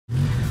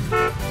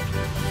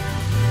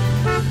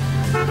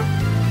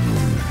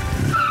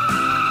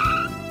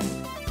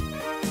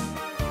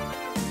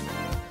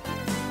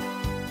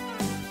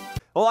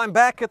Well, I'm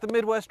back at the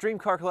Midwest Dream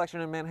Car Collection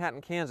in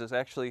Manhattan, Kansas.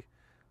 Actually,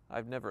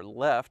 I've never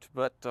left,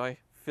 but I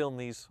filmed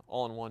these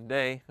all in one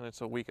day, and it's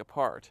a week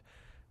apart.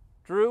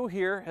 Drew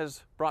here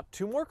has brought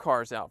 2 more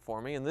cars out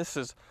for me, and this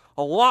is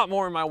a lot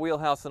more in my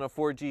wheelhouse than a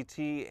Ford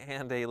GT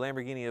and a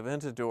Lamborghini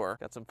Aventador.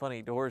 Got some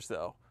funny doors,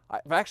 though.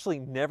 I've actually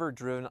never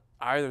driven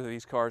either of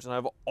these cars, and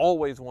I've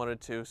always wanted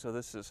to, so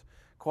this is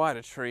quite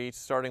a treat,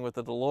 starting with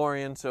the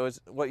Delorean. So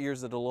what year's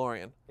the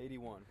Delorean?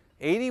 81.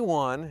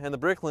 81, and the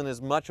Bricklin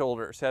is much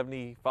older,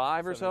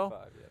 75 or so?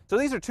 75, yeah. So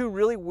these are 2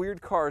 really weird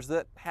cars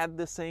that had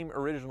the same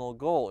original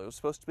goal. It was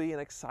supposed to be an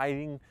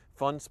exciting,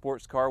 fun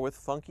sports car with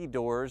funky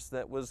doors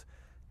that was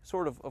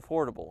sort of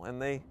affordable. And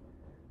they,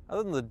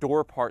 other than the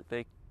door part,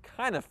 they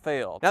kind of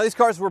failed. Now these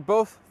cars were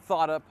both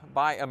thought up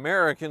by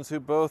Americans who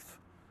both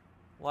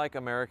like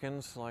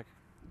Americans, like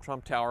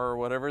Trump Tower or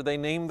whatever. They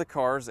named the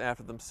cars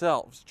after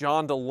themselves.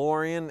 John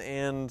Delorean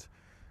and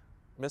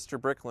Mr.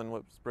 Bricklin.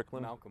 What was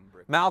Bricklin? Malcolm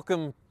Bricklin.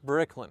 Malcolm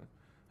Bricklin.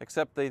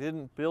 Except they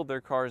didn't build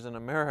their cars in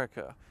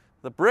America.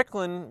 The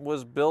Bricklin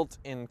was built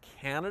in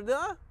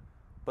Canada,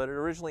 but it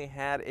originally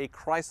had a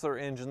Chrysler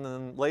engine,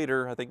 and then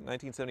later, I think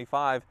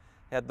 1975,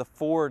 had the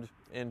Ford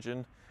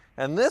engine.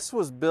 And this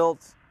was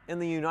built in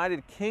the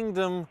United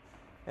Kingdom,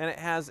 and it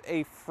has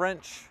a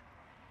French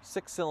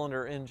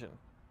 6-cylinder engine.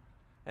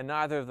 And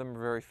neither of them are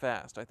very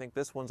fast. I think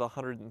this one's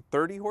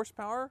 130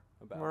 horsepower,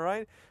 am I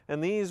right?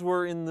 And these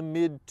were in the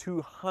mid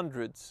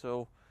 200s,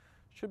 so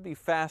should be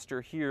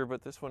faster here,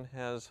 but this one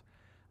has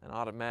an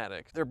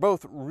automatic. They're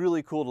both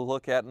really cool to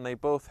look at, and they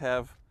both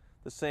have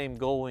the same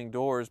gull-wing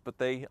doors, but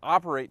they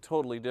operate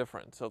totally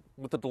different. So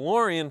with the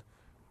Delorean,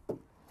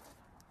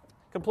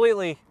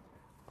 completely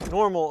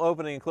normal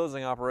opening and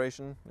closing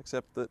operation,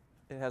 except that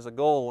it has a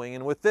gull-wing.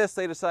 And with this,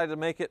 they decided to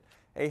make it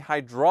a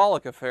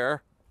hydraulic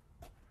affair.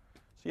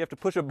 So you have to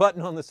push a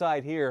button on the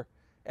side here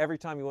every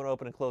time you want to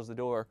open and close the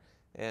door,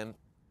 and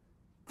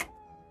it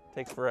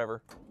takes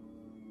forever.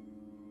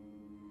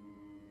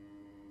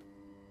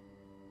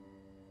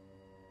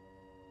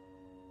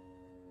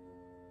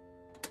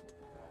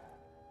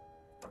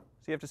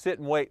 So you have to sit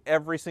and wait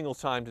every single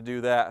time to do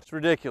that. It's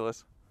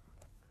ridiculous.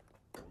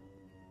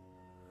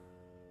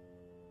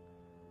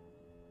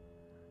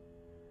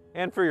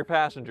 And for your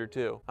passenger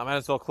too. I might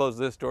as well close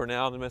this door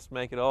now to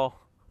make it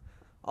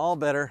all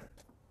better.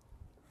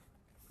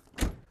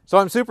 So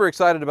I'm super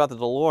excited about the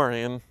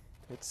Delorean.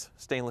 It's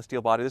stainless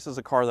steel body. This is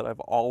a car that I've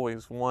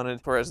always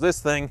wanted. Whereas this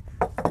thing,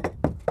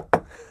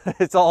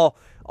 it's all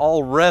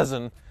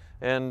resin.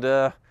 And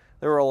there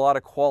were a lot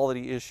of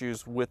quality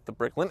issues with the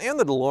Bricklin and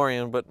the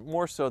Delorean, but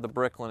more so the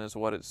Bricklin is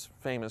what it's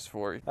famous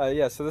for.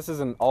 Yeah, so this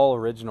is an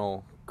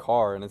all-original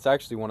car, and it's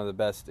actually one of the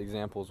best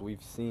examples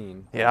we've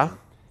seen. Yeah?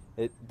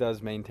 It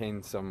does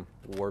maintain some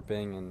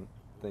warping and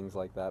things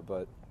like that,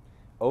 but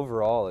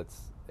overall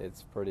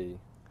it's pretty...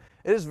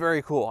 It is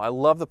very cool. I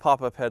love the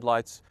pop-up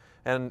headlights.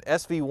 And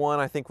SV1,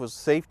 I think, was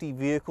Safety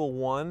Vehicle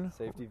 1.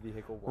 Safety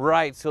Vehicle 1.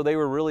 Right, so they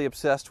were really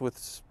obsessed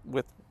with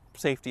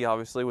safety,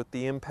 obviously, with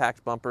the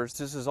impact bumpers.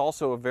 This is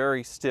also a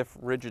very stiff,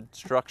 rigid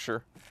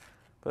structure.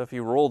 But if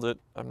you rolled it,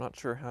 I'm not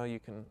sure how you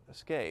can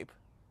escape.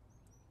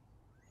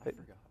 I forgot,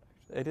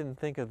 actually. They didn't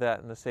think of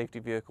that in the Safety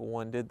Vehicle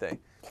 1, did they?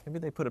 Maybe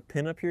they put a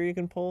pin up here you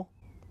can pull?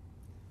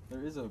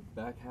 There is a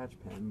back hatch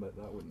pin, but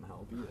that wouldn't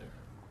help either.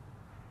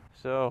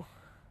 So...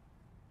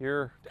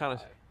 you're kind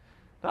of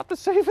not the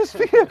safest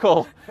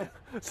vehicle.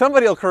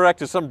 Somebody will correct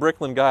us. Some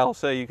Bricklin guy will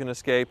say you can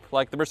escape.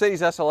 Like the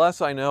Mercedes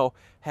SLS I know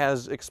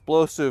has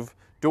explosive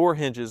door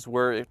hinges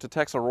where it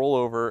detects a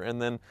rollover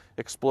and then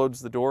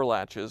explodes the door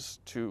latches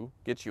to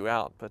get you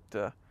out. But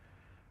I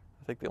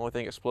think the only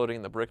thing exploding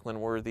in the Bricklin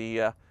were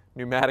the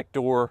pneumatic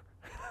door,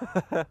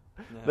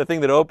 the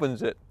thing that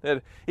opens it.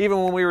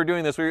 Even when we were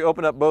doing this, we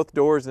opened up both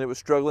doors and it was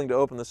struggling to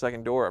open the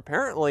second door.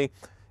 Apparently,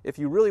 if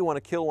you really want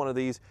to kill one of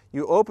these,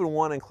 you open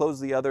one and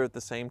close the other at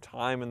the same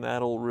time, and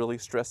that'll really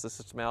stress the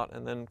system out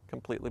and then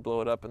completely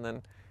blow it up, and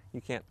then you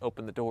can't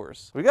open the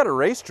doors. We got a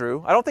race,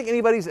 Drew. I don't think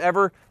anybody's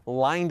ever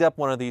lined up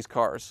one of these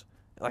cars,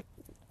 like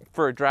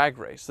for a drag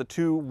race, the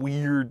 2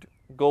 weird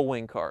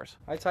gull-wing cars.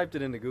 I typed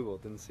it into Google,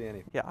 didn't see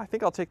any. Yeah, I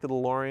think I'll take the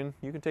DeLorean.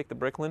 You can take the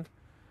Bricklin,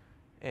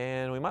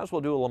 and we might as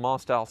well do a Le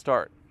Mans style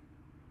start.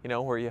 You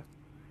know, where you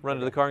run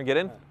to the car and get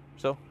in.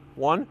 So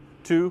 1,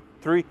 2,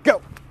 3, go!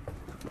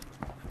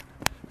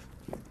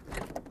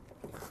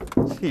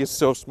 He is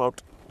so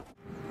smoked.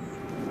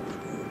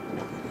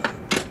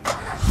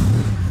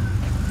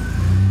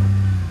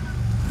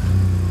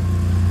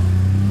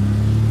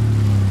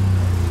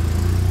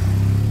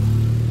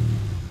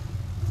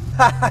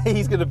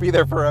 He's going to be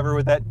there forever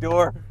with that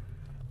door.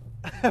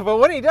 But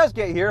when he does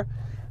get here,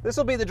 this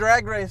will be the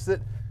drag race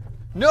that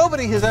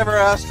nobody has ever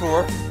asked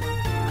for.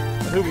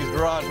 The Hoovies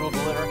garage will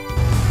deliver.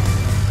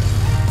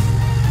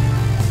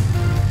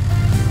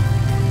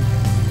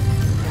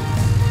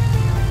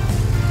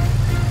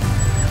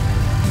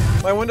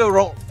 My window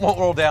won't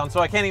roll down,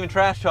 so I can't even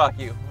trash talk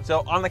you.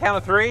 So on the count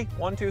of 3,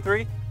 1, 2,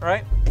 3, all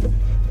right?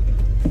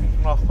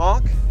 I'm gonna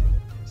honk. Does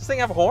this thing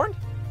have a horn?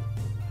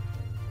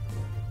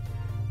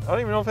 I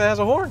don't even know if it has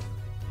a horn.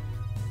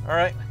 All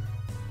right.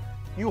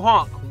 You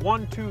honk.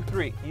 1, 2,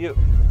 3. You.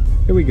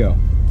 Here we go.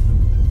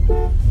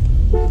 Oh,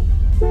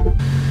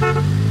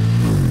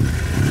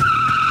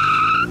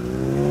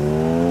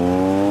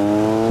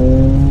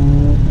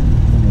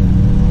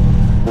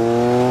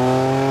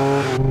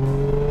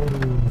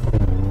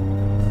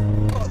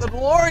 the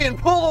DeLorean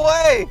pulled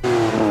away.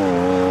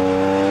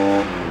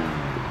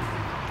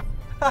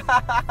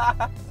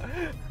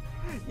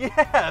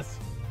 Yes.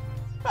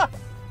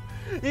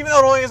 Even though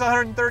it only has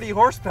 130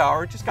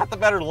 horsepower, it just got the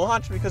better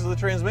launch because of the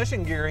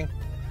transmission gearing.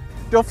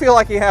 Don't feel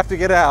like you have to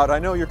get out. I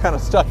know you're kind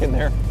of stuck in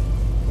there,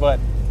 but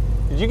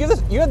did you get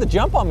this? You had the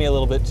jump on me a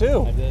little bit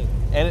too. I did.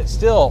 And it's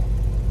still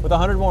with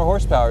 100 more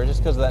horsepower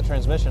just because of that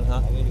transmission, huh?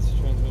 I think it's the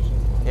transmission.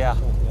 Yeah.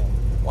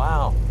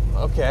 Wow.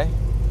 Okay.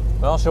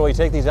 Well, shall we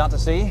take these out to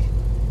sea?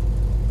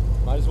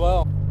 Might as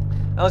well.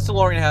 Now, this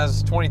DeLorean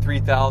has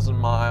 23,000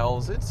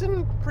 miles. It's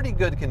in pretty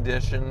good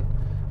condition.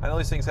 I know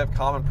these things have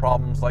common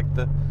problems like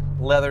the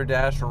leather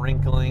dash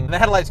wrinkling. The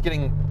headlight's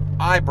getting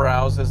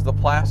eyebrows as the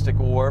plastic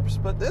warps,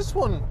 but this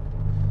one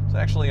is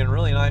actually in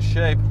really nice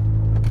shape.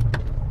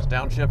 It's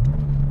downshift.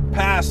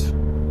 Pass.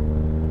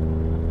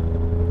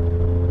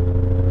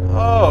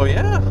 Oh,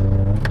 yeah.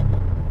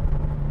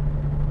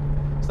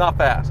 It's not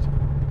fast.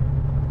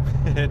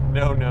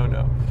 No.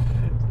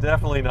 It's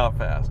definitely not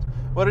fast.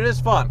 But it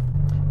is fun.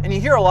 And you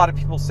hear a lot of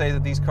people say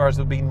that these cars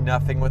would be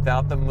nothing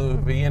without the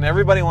movie, and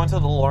everybody wants a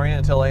DeLorean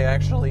until they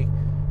actually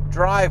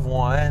drive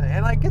one,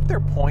 and I get their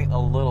point a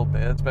little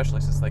bit,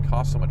 especially since they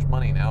cost so much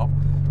money now.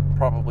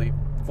 Probably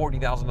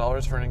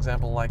 $40,000 for an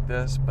example like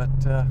this, but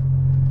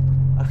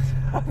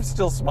I'm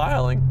still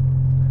smiling.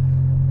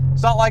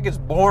 It's not like it's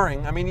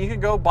boring. I mean, you can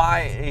go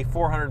buy a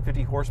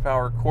 450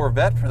 horsepower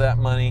Corvette for that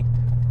money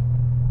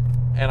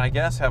and I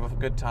guess have a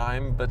good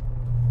time, but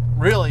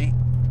really,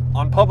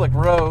 on public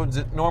roads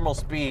at normal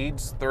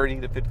speeds,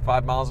 30 to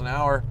 55 miles an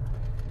hour,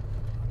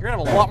 you're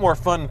gonna have a lot more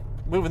fun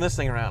moving this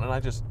thing around, and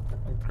I'm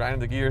grinding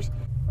the gears.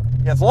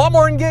 Yeah, it's a lot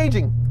more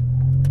engaging.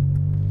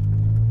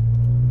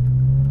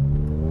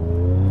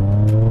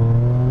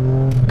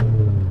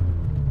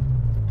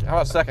 How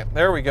about second?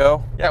 There we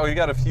go. Yeah, we've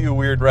got a few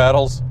weird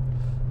rattles.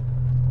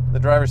 The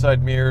driver's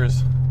side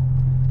mirrors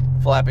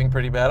flapping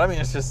pretty bad. I mean,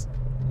 it's just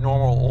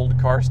normal old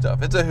car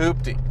stuff. It's a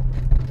hoopty.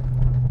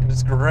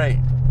 It's great.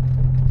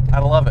 I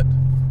love it.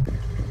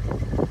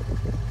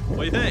 What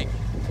do you think?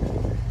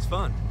 It's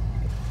fun.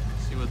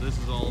 Let's see what this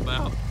is all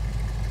about.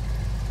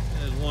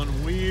 That is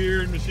one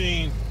weird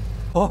machine.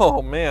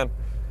 Oh man,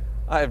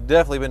 I have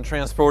definitely been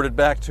transported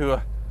back to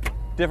a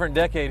different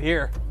decade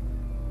here.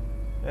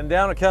 And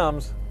down it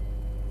comes.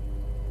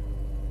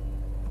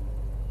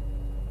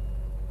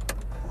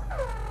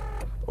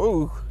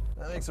 Ooh,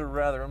 that makes a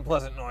rather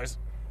unpleasant noise.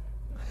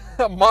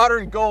 A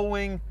modern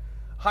gull-wing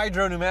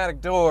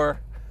hydro-pneumatic door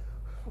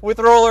with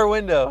roller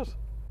windows.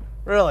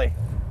 Really?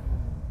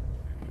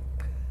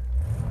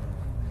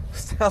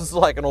 Sounds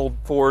like an old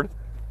Ford.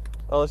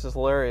 Oh, this is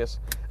hilarious.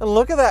 And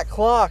look at that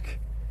clock.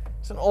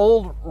 It's an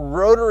old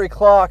rotary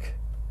clock.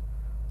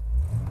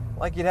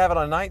 Like you'd have it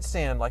on a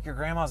nightstand, like your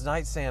grandma's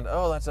nightstand.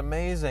 Oh, that's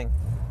amazing.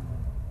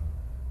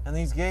 And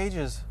these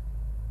gauges.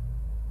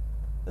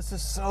 This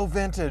is so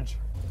vintage.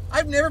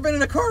 I've never been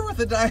in a car with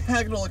a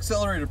diagonal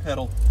accelerator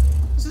pedal.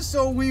 This is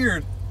so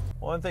weird.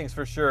 One thing's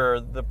for sure,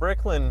 the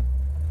Bricklin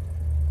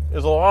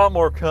is a lot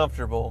more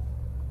comfortable.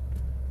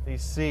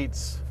 These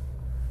seats,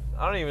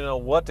 I don't even know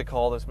what to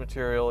call this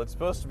material. It's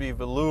supposed to be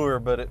velour,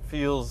 but it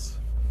feels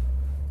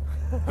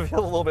a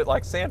little bit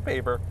like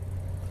sandpaper.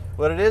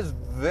 But it is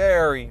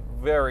very,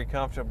 very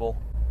comfortable.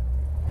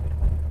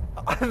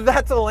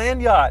 That's a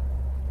land yacht.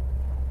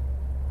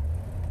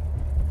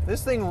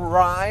 This thing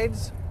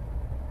rides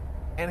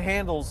and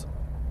handles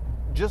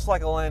just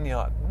like a land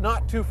yacht.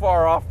 Not too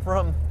far off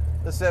from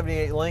the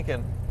 78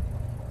 Lincoln.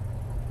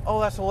 Oh,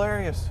 that's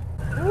hilarious.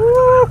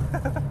 Woo!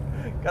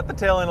 Got the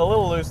tail end a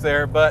little loose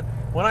there, but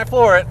when I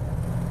floor it,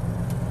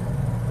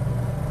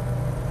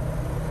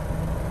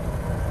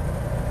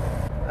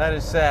 that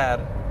is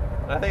sad.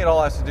 And I think it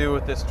all has to do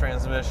with this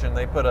transmission.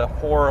 They put a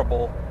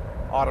horrible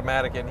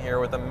automatic in here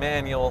with a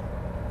manual.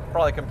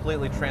 Probably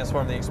completely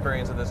transformed the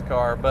experience of this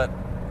car, but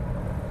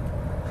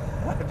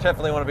I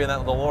definitely want to be in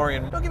that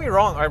DeLorean. Don't get me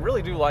wrong, I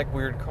really do like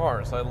weird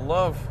cars. I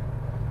love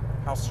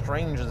how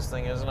strange this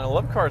thing is, and I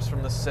love cars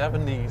from the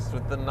 70s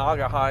with the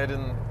Naga hide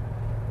and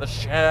the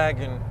shag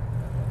and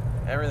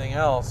everything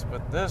else,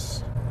 but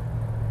this,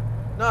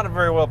 not a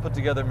very well put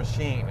together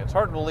machine. It's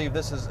hard to believe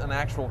this is an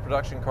actual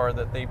production car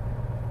that they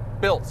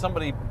built.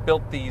 Somebody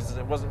built these.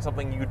 It wasn't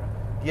something you'd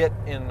get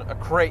in a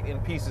crate in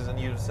pieces and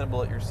you'd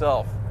assemble it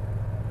yourself.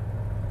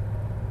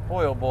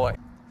 Boy, oh boy.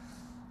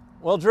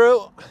 Well,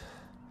 Drew,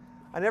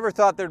 I never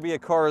thought there'd be a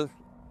car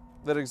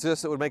that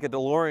exists that would make a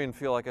DeLorean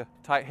feel like a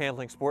tight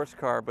handling sports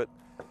car, but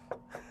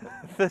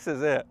this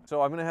is it.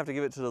 So I'm gonna have to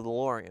give it to the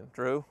DeLorean.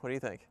 Drew, what do you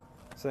think?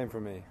 Same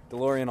for me.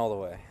 DeLorean all the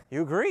way.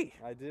 You agree?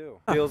 I do.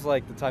 Feels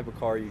like the type of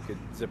car you could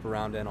zip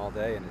around in all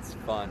day, and it's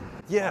fun.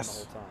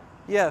 Yes. Fun the whole time.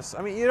 Yes,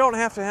 I mean, you don't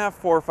have to have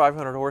 400 or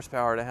 500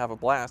 horsepower to have a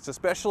blast,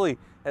 especially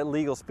at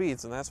legal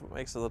speeds, and that's what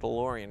makes the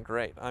DeLorean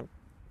great. I'm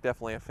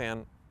definitely a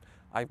fan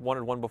I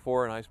wanted one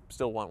before and I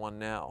still want one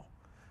now.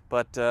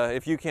 But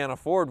if you can't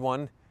afford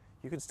one,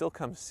 you can still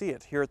come see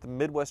it. Here at the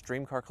Midwest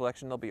Dream Car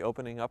Collection, they'll be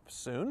opening up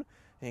soon.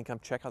 And you can come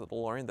check out the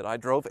Delorean that I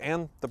drove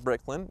and the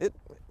Bricklin.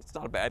 It's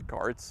not a bad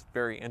car, it's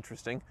very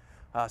interesting.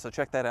 So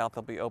check that out.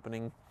 They'll be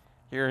opening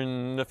here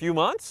in a few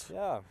months.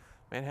 Yeah.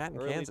 Manhattan,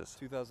 Early Kansas.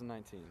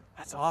 2019.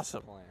 That's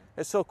awesome.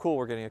 It's so cool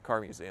we're getting a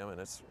car museum,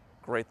 and it's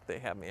great that they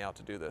have me out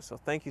to do this. So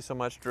thank you so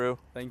much, Drew.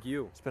 Thank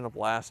you. It's been a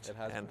blast. It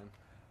has been. I'm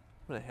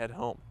going to head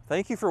home.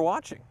 Thank you for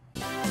watching.